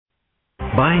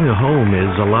Buying a home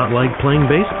is a lot like playing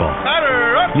baseball.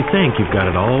 You think you've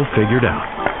got it all figured out.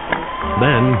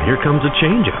 Then here comes a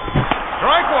changeup.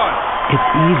 Strike one. It's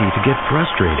easy to get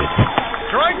frustrated.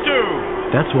 Strike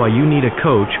two. That's why you need a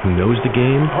coach who knows the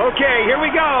game. Okay, here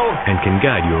we go. And can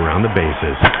guide you around the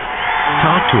bases.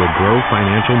 Talk to a Grow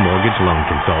Financial Mortgage Loan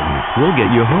Consultant. We'll get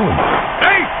you home.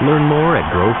 Hey! Learn more at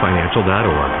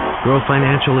growfinancial.org. Grow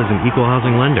Financial is an equal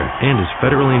housing lender and is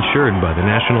federally insured by the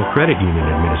National Credit Union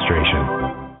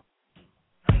Administration.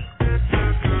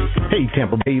 Hey,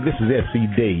 Tampa Bay, this is S.C.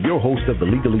 Day, your host of the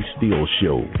Legally Steel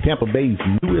Show, Tampa Bay's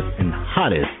newest and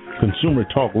hottest consumer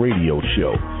talk radio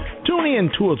show. Tune in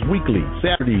to us weekly,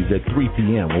 Saturdays at 3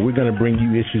 p.m., where we're going to bring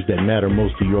you issues that matter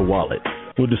most to your wallet.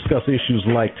 We'll discuss issues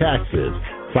like taxes,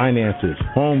 finances,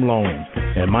 home loans,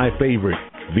 and my favorite,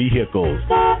 vehicles.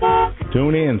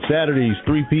 Tune in Saturdays,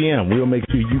 3 p.m. We'll make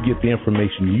sure you get the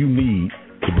information you need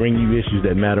to bring you issues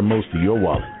that matter most to your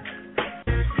wallet.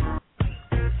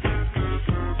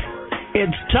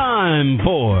 It's time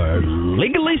for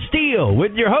Legally Steel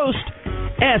with your host,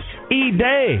 S.E.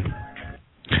 Day.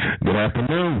 Good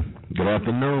afternoon. Good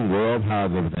afternoon, world.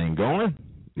 How's everything going?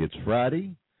 It's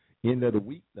Friday, end of the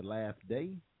week, the last day,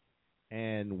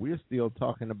 and we're still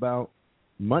talking about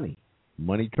money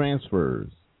transfers,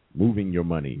 moving your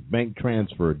money, bank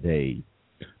transfer day,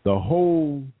 the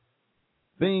whole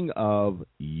thing of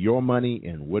your money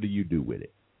and what do you do with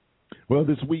it. Well,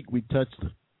 this week we touched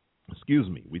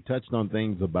on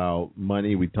things about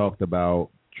money. We talked about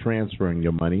transferring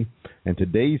your money, and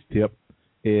today's tip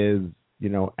is,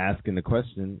 asking the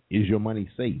question, is your money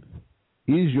safe?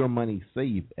 Is your money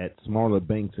safe at smaller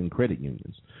banks and credit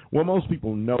unions? Well, most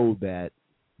people know that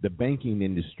the banking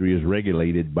industry is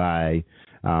regulated by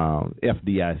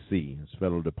FDIC, it's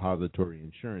Federal Depository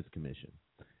Insurance Commission,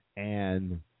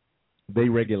 and they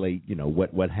regulate,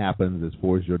 what happens as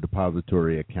far as your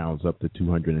depository accounts up to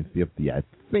 $250. I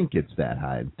think it's that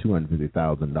high,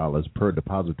 $250,000 per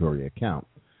depository account.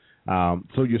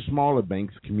 So your smaller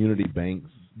banks, community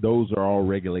banks, those are all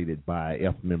regulated by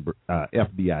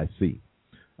FDIC.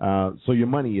 So your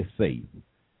money is safe.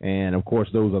 And, of course,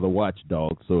 those are the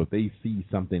watchdogs. So if they see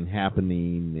something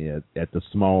happening at the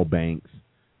small banks,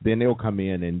 then they'll come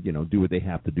in and, do what they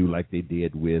have to do like they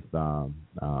did with the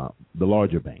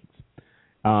larger banks.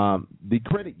 The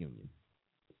credit union.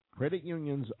 Credit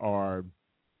unions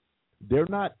they're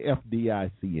not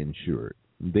FDIC insured.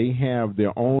 They have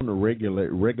their own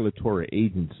regulatory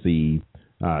agency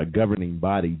governing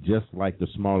body, just like the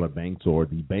smaller banks or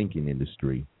the banking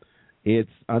industry. It's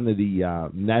under the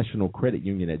National Credit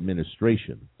Union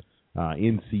Administration,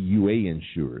 NCUA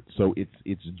insured. So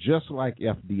it's just like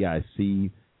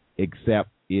FDIC, except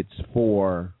it's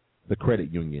for the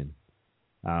credit union,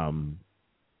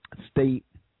 state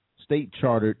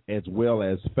chartered as well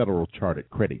as federal chartered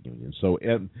credit unions. So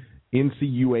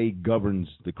NCUA governs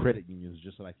the credit unions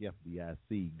just like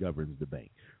FDIC governs the bank.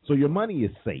 So your money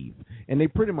is safe, and they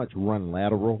pretty much run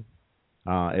lateral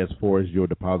as far as your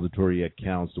depository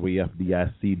accounts, the way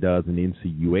FDIC does and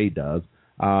NCUA does.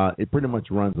 It pretty much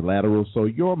runs lateral, so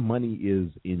your money is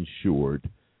insured.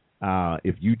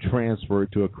 If you transfer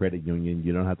to a credit union,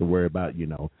 you don't have to worry about,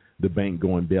 the bank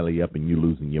going belly up and you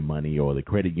losing your money, or the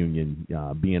credit union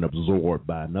being absorbed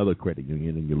by another credit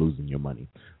union and you're losing your money.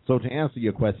 So to answer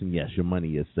your question, yes, your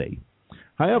money is safe.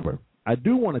 However, I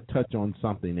do want to touch on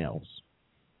something else.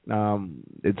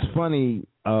 It's funny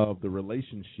of the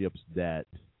relationships that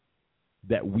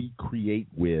we create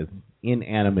with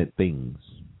inanimate things.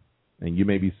 And you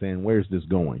may be saying, where's this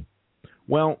going?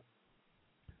 Well,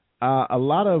 a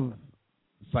lot of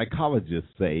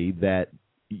psychologists say that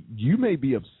you may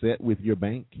be upset with your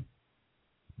bank,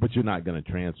 but you're not going to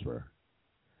transfer.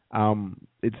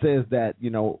 It says that,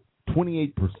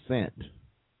 28%,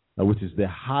 which is the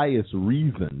highest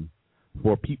reason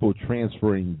for people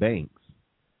transferring banks,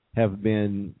 have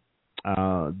been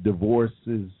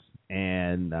divorces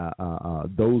and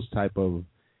those type of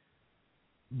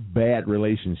bad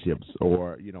relationships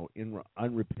or,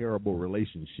 unrepairable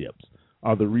relationships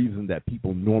are the reason that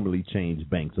people normally change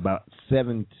banks. About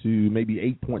 7 to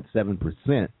maybe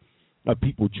 8.7% of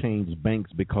people change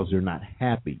banks because they're not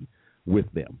happy with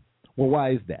them. Well,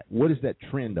 why is that? What is that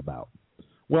trend about?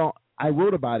 Well, I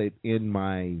wrote about it in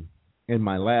my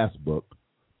last book,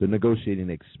 The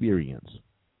Negotiating Experience,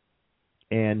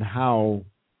 and how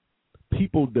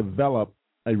people develop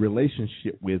a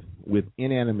relationship with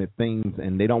inanimate things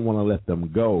and they don't want to let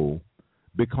them go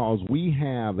because we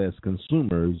have, as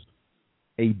consumers,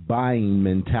 a buying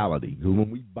mentality.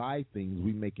 When we buy things,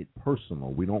 we make it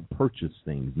personal. We don't purchase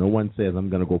things. No one says, I'm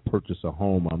going to go purchase a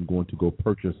home. I'm going to go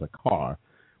purchase a car.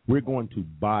 we're going to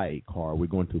buy a car, we're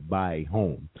going to buy a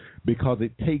home, because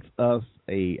it takes us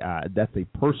that's a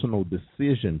personal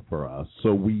decision for us,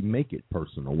 so we make it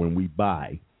personal when we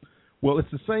buy. Well,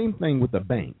 it's the same thing with a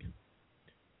bank.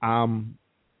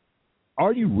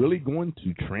 Are you really going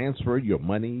to transfer your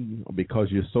money because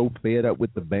you're so fed up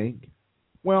with the bank?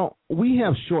 Well, we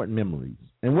have short memories,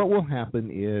 and what will happen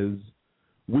is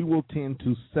we will tend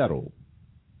to settle.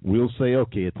 We'll say,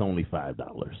 okay, it's only $5.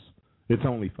 It's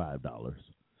only $5.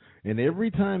 And every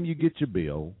time you get your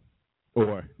bill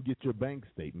or get your bank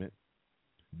statement,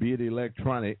 be it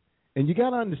electronic, and you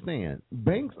got to understand,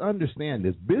 banks understand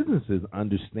this, businesses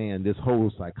understand this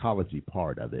whole psychology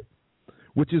part of it,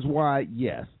 which is why,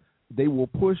 yes, they will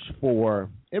push for,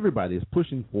 everybody is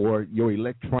pushing for your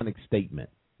electronic statement.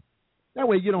 That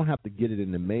way you don't have to get it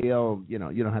in the mail, you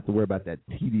don't have to worry about that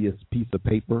tedious piece of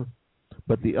paper.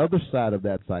 But the other side of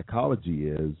that psychology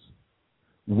is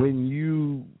when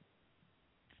you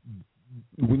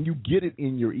get it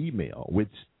in your email,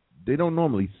 which they don't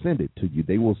normally send it to you,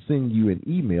 they will send you an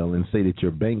email and say that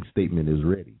your bank statement is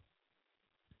ready.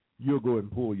 You'll go and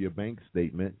pull your bank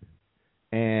statement,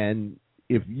 and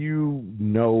if you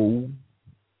know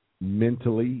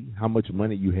mentally how much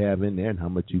money you have in there and how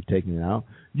much you've taken out,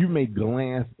 you may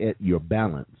glance at your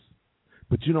balance,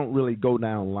 but you don't really go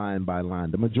down line by line.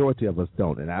 The majority of us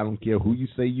don't, and I don't care who you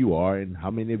say you are and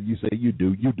how many of you say you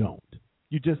do, you don't.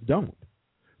 You just don't.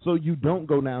 So you don't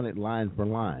go down it line for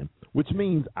line, which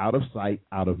means out of sight,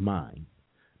 out of mind.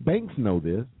 Banks know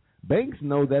this. Banks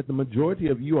know that the majority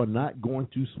of you are not going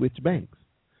to switch banks.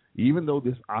 Even though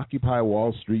this Occupy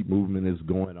Wall Street movement is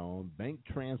going on, bank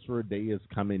transfer day is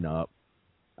coming up,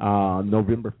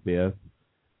 November 5th.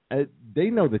 They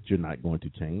know that you're not going to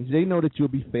change. They know that you'll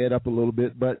be fed up a little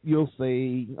bit, but you'll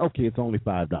say, okay, it's only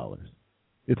 $5.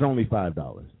 It's only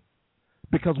 $5.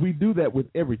 Because we do that with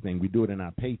everything. We do it in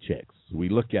our paychecks. We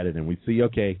look at it and we see,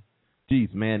 okay, geez,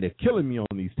 man, they're killing me on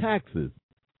these taxes.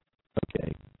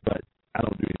 Okay, but I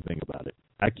don't do anything about it.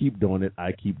 I keep doing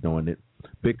it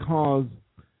because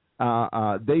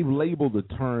they've labeled the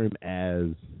term as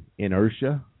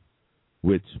inertia,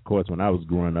 which, of course, when I was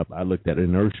growing up, I looked at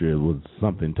inertia. It was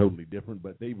something totally different,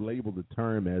 but they've labeled the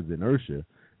term as inertia.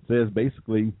 It says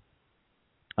basically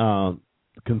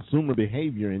consumer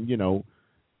behavior and,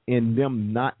 in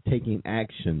them not taking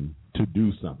action to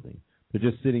do something.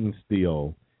 They're just sitting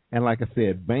still. And like I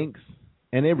said, banks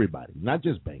and everybody, not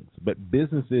just banks, but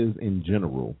businesses in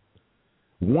general,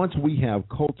 once we have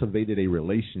cultivated a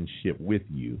relationship with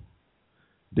you,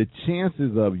 the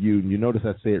chances of you, and you notice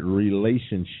I said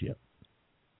relationship,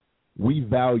 we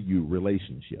value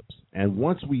relationships. And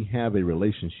once we have a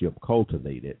relationship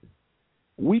cultivated,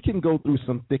 we can go through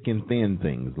some thick and thin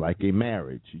things like a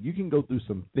marriage. You can go through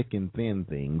some thick and thin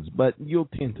things, but you'll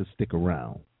tend to stick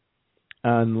around.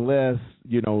 Unless,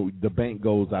 the bank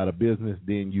goes out of business,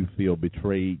 then you feel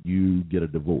betrayed, you get a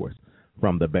divorce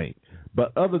from the bank.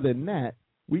 But other than that,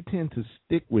 we tend to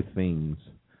stick with things.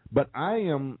 But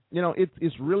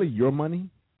it's really your money.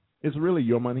 It's really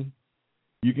your money.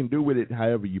 You can do with it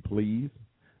however you please.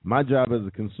 My job as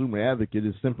a consumer advocate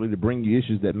is simply to bring you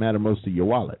issues that matter most to your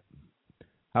wallet.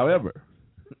 However,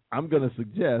 I'm going to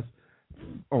suggest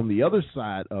on the other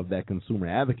side of that consumer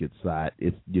advocate side,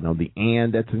 it's, the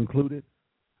and that's included.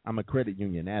 I'm a credit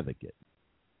union advocate.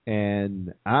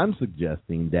 And I'm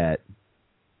suggesting that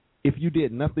if you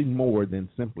did nothing more than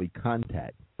simply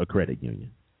contact a credit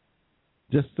union,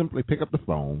 just simply pick up the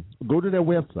phone, go to their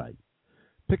website,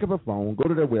 pick up a phone, go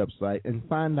to their website, and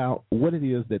find out what it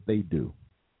is that they do.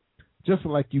 Just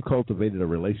like you cultivated a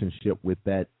relationship with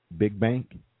that big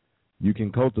bank, you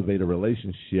can cultivate a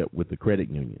relationship with the credit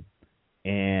union.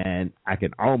 And I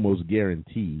can almost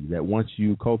guarantee that once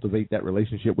you cultivate that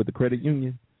relationship with the credit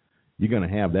union, you're going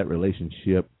to have that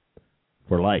relationship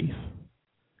for life.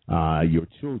 Your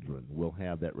children will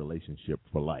have that relationship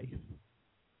for life.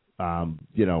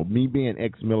 Me being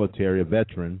ex-military, a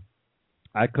veteran,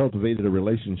 I cultivated a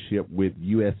relationship with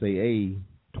USAA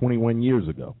 21 years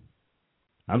ago.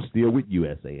 I'm still with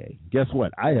USAA. Guess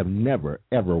what? I have never,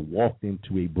 ever walked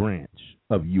into a branch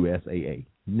of USAA.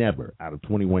 Never, out of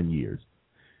 21 years.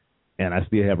 And I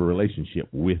still have a relationship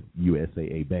with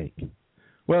USAA Bank.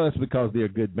 Well, that's because they're a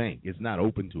good bank. It's not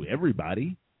open to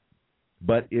everybody,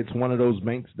 but it's one of those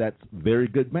banks that's very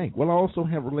good bank. Well, I also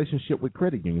have a relationship with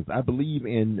credit unions. I believe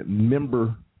in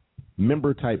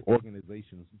member-type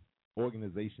organization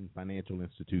financial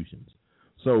institutions.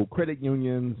 So credit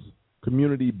unions,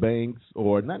 community banks,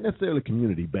 or not necessarily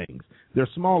community banks. They're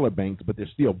smaller banks, but they're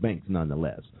still banks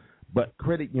nonetheless. But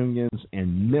credit unions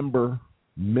and member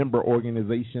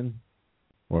organization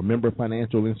or member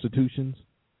financial institutions,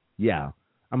 yeah,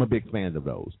 I'm a big fan of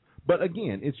those. But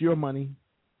again, it's your money.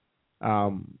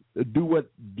 Do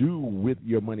with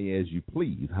your money as you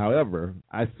please. However,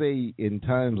 I say in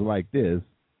times like this,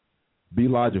 be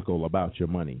logical about your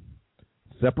money.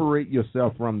 Separate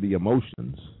yourself from the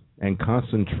emotions and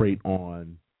concentrate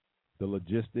on the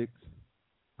logistics.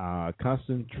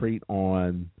 Concentrate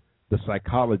on the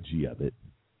psychology of it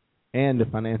and the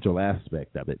financial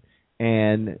aspect of it,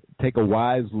 and take a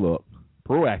wise look,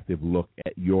 proactive look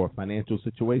at your financial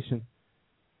situation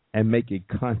and make a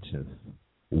conscious,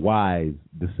 wise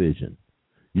decision.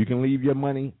 You can leave your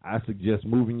money. I suggest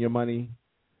moving your money,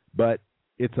 but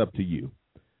it's up to you.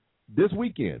 This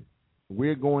weekend,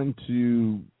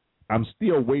 I'm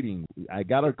still waiting. I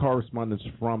got a correspondence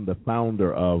from the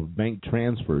founder of Bank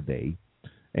Transfer Day,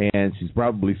 and she's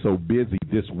probably so busy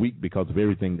this week because of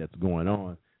everything that's going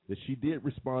on that she did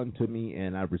respond to me,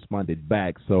 and I responded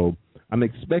back. So I'm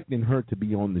expecting her to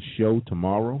be on the show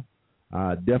tomorrow.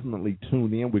 Definitely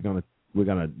tune in. We're gonna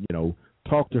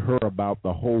talk to her about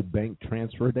the whole Bank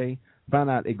Transfer Day, find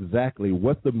out exactly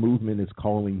what the movement is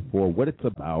calling for, what it's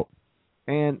about,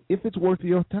 and if it's worth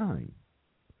your time.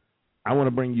 I want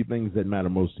to bring you things that matter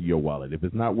most to your wallet. If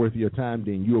it's not worth your time,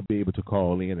 then you'll be able to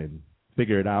call in and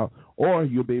figure it out, or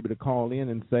you'll be able to call in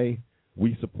and say,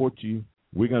 we support you,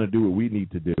 we're going to do what we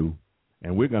need to do,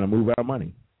 and we're going to move our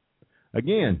money.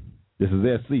 Again, this is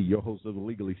SC, your host of the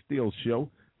Legally Steele Show,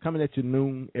 coming at you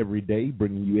noon every day,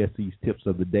 bringing you SC's tips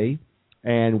of the day,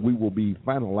 and we will be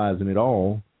finalizing it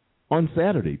all on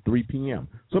Saturday, 3 p.m.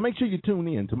 So make sure you tune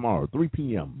in tomorrow, 3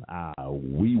 p.m.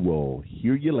 We will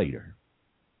hear you later.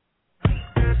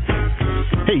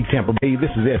 Hey, Tampa Bay, this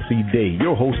is SC Day,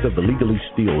 your host of the Legally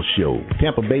Steele Show,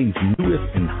 Tampa Bay's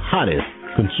newest and hottest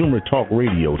consumer talk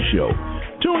radio show.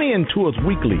 Tune in to us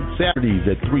weekly, Saturdays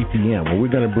at 3 p.m., where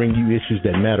we're going to bring you issues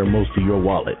that matter most to your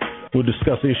wallet. We'll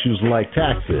discuss issues like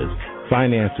taxes,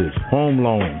 finances, home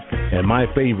loans, and my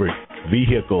favorite,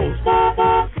 vehicles.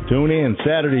 Tune in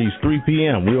Saturdays, 3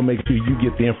 p.m. We'll make sure you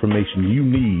get the information you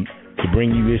need to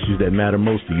bring you issues that matter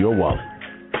most to your wallet.